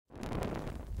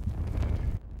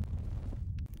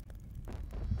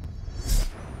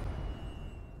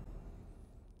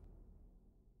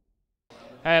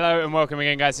Hello and welcome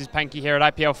again, guys. This is Panky here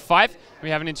at IPL 5. We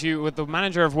have an interview with the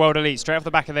manager of World Elite straight off the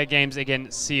back of their games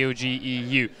against COG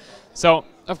EU. So,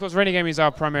 of course, Rennie Game is our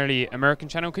primarily American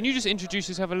channel. Can you just introduce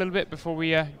yourself a little bit before we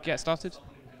get started?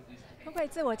 可不可以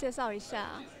自我介绍一下？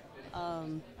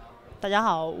大家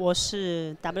好，我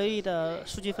是 WE 的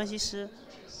数据分析师。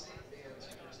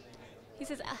He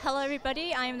says, "Hello,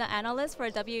 everybody. I am the analyst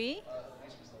for WE."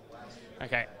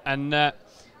 Okay, and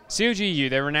COGU,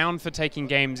 they're renowned for taking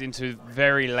games into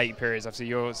very late periods. Obviously,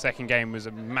 your second game was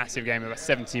a massive game of about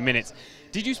 70 minutes.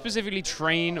 Did you specifically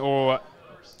train or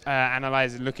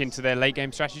analyze and look into their late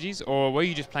game strategies, or were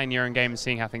you just playing your own game and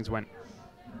seeing how things went?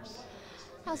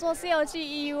 他说 COG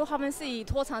EU 他们是以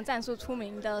拖长战术出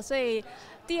名的，所以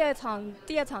第二场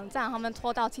战他们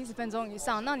拖到70分钟以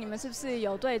上。那你们是不是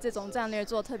有对这种战略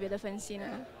做特别的分析呢？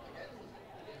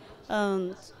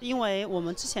因为我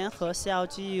们之前和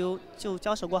CLGU 就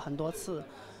交手过很多次，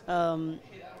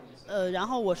然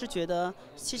后我是觉得，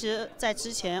其实，在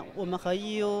之前我们和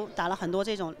EU 打了很多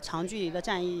这种长距离的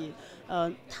战役，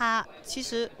其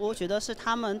实我觉得是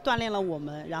他们锻炼了我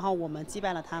们，然后我们击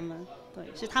败了他们。对，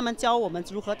是他们教我们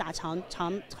如何打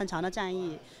很长的战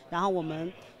役，然后我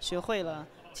们学会了。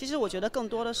其实我觉得更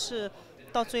多的是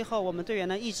到最后我们队员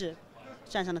的意志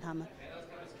战胜了他们。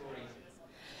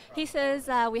He says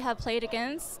we have played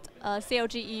against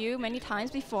COG EU many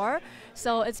times before,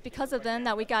 so it's because of them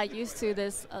that we got used to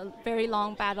this very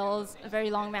long battles, very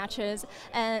long matches,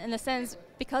 and in a sense,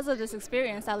 because of this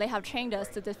experience, that they have trained us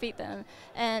to defeat them.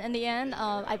 And in the end,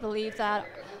 I believe that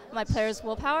my players'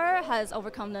 willpower has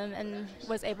overcome them and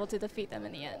was able to defeat them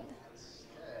in the end.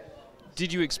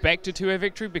 Did you expect a 2-0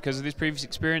 victory because of this previous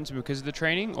experience and because of the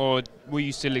training, or were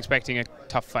you still expecting a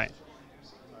tough fight?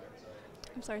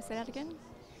 I'm sorry, say that again?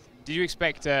 Did you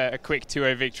expect a quick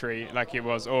 2-0 victory like it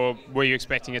was, or were you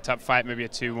expecting a tough fight, maybe a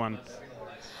 2-1?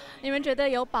 你们觉得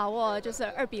有把握就是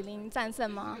2-0战胜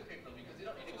吗？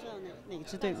哪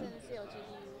支队伍？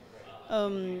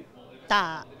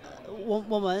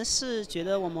我们是觉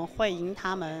得我们会赢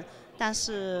他们，但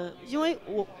是因为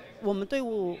我们队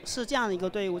伍是这样的一个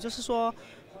队伍，就是说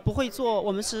不会做，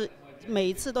我们是每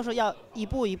一次都是要一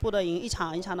步一步的赢，一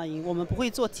场一场的赢，我们不会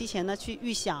做提前的去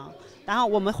预想，然后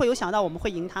我们会有想到我们会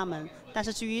赢他们，但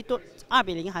是至于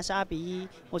2-0还是2-1，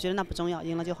我觉得那不重要，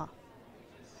赢了就好。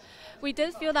We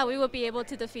did feel that we would be able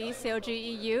to defeat COG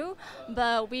EU,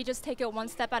 but we just take it one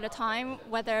step at a time.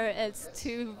 Whether it's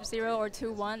 2-0 or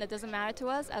 2-1, it doesn't matter to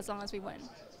us as long as we win.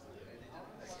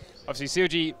 Obviously,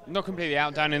 COG not completely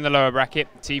out, down in the lower bracket.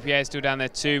 TPA is still down there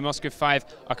too. Moscow 5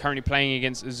 are currently playing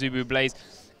against Zubu Blaze.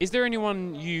 Is there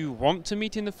anyone you want to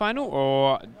meet in the final,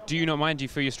 or do you not mind? Do you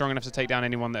feel you're strong enough to take down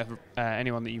anyone that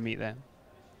you meet there?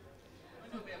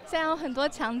 现在有很多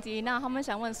强敌，那他们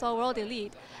想问说 World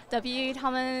Elite WE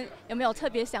他们有没有特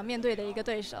别想面对的一个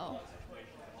对手？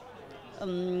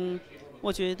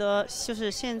我觉得就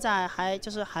是现在还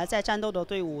在战斗的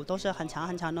队伍都是很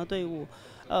强的队伍，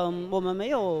我们没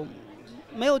有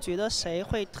觉得谁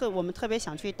会我们特别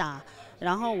想去打，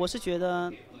然后我是觉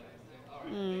得，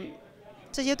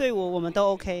这些队伍我们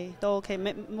都 OK，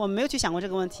 我们没有去想过这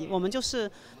个问题，我们就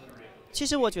是。其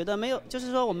实我觉得没有，就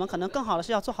是说我们可能更好的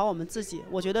是要做好我们自己。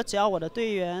我觉得只要我的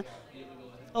队员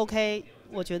OK，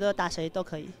 我觉得打谁都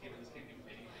可以。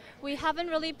We haven't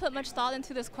really put much thought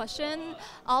into this question.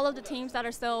 All of the teams that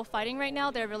are still fighting right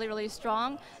now, they're really, really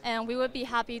strong, and we would be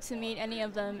happy to meet any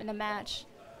of them in a match.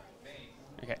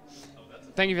 Okay.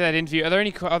 Thank you for that interview. Are there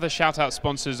any other shout-out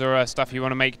sponsors or stuff you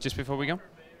want to make just before we go?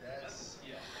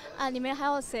 你们还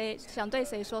有谁想对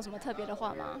谁说什么特别的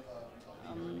话吗？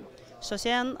首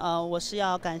先，我是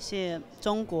要感谢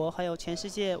中国还有全世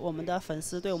界我们的粉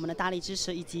丝对我们的大力支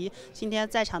持，以及今天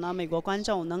在场的美国观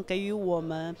众能给予我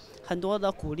们很多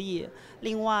的鼓励。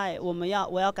另外，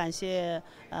我要感谢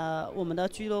我们的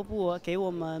俱乐部给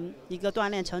我们一个锻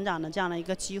炼成长的这样的一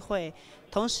个机会。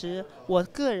同时，我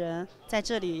个人在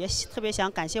这里也特别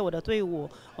想感谢我的队伍。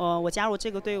我加入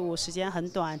这个队伍时间很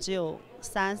短，只有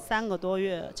三个多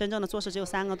月，真正的做事只有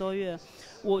3个多月。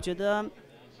我觉得。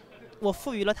我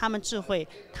赋予了他们智慧，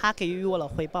他给予我了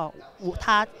回报，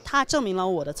他证明了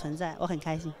我的存在，我很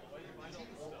开心。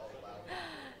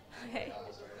Okay.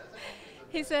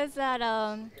 He says that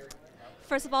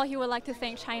first of all, he would like to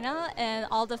thank China and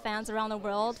all the fans around the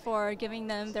world for giving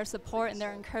them their support and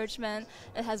their encouragement.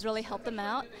 It has really helped them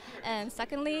out. And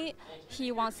secondly,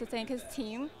 he wants to thank his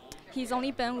team. He's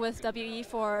only been with WE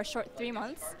for a short 3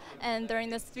 months, and during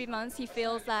this 3 months, he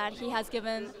feels that he has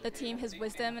given the team his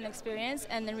wisdom and experience,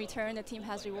 and in return, the team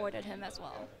has rewarded him as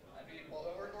well.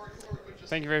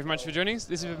 Thank you very much for joining us.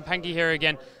 This has been Panky here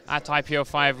again at IPL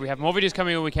 5. We have more videos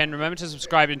coming all weekend. Remember to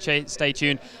subscribe and stay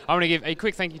tuned. I want to give a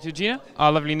quick thank you to Gina,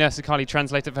 our lovely nurse Akali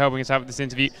translator, for helping us out with this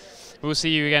interview. We'll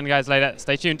see you again, guys, later.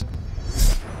 Stay tuned.